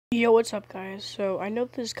Yo, what's up, guys? So, I know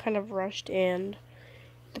this is kind of rushed, and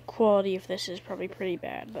the quality of this is probably pretty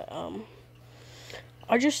bad, but,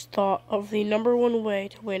 I just thought of the #1 way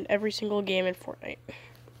to win every single game in Fortnite.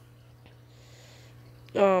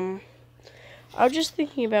 I was just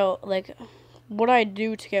thinking about, like, what I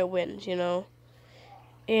do to get wins, you know?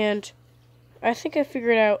 And I think I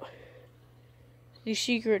figured out the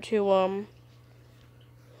secret to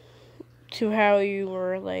how you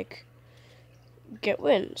were, like, get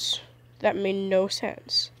wins. That made no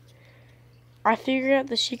sense. I figured out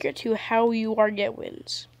the secret to how you are get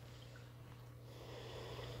wins.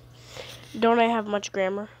 Don't I have much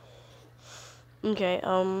grammar? Okay,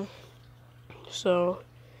 so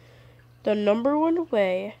the #1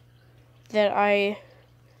 way that I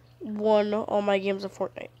won all my games of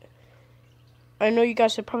Fortnite. I know you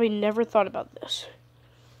guys have probably never thought about this,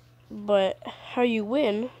 but how you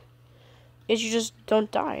win is you just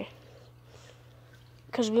don't die.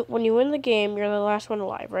 Because when you win the game, you're the last one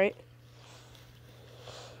alive, right?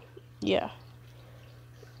 Yeah.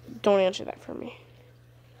 Don't answer that for me.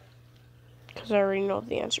 Because I already know what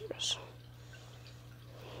the answer is.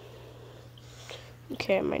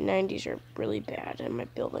 Okay, my 90s are really bad, and my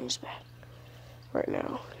building's bad right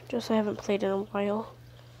now. Just I haven't played in a while.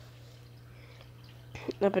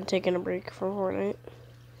 I've been taking a break from Fortnite.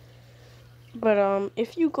 But,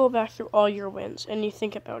 if you go back through all your wins, and you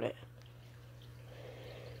think about it,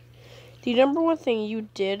 the #1 thing you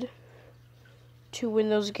did to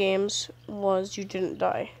win those games was you didn't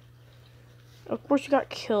die. Of course, you got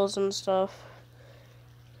kills and stuff.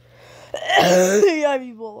 Yeah,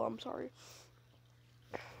 Ebola, I'm sorry.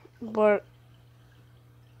 But,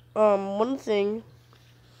 one thing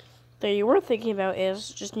that you were thinking about is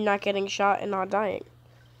just not getting shot and not dying.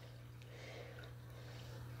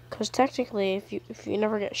 Because technically, if you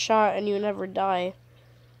never get shot and you never die,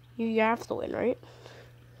 you have to win, right?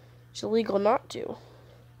 It's illegal not to.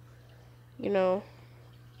 You know.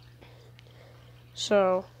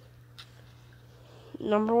 So,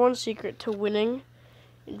 #1 secret to winning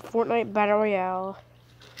in Fortnite Battle Royale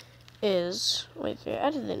is... Wait, they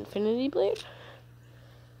added the Infinity Blade?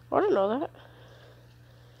 Oh, I didn't know that.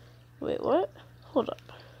 Wait, what? Hold up.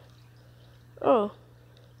 Oh.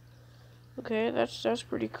 Okay, that's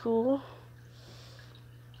pretty cool.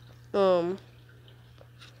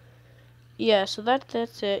 Yeah, so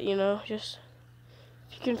that's it, you know, just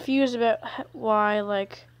if you're confused about why,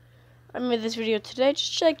 like, I made this video today,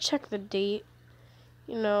 just check the date,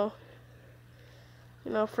 you know,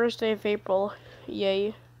 first day of April,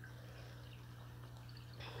 yay.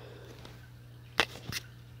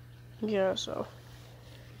 Yeah, so,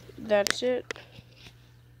 that's it,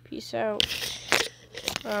 peace out,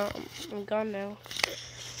 I'm gone now.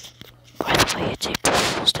 By the way, it's April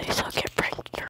Fool's Day, so I'll get pranked.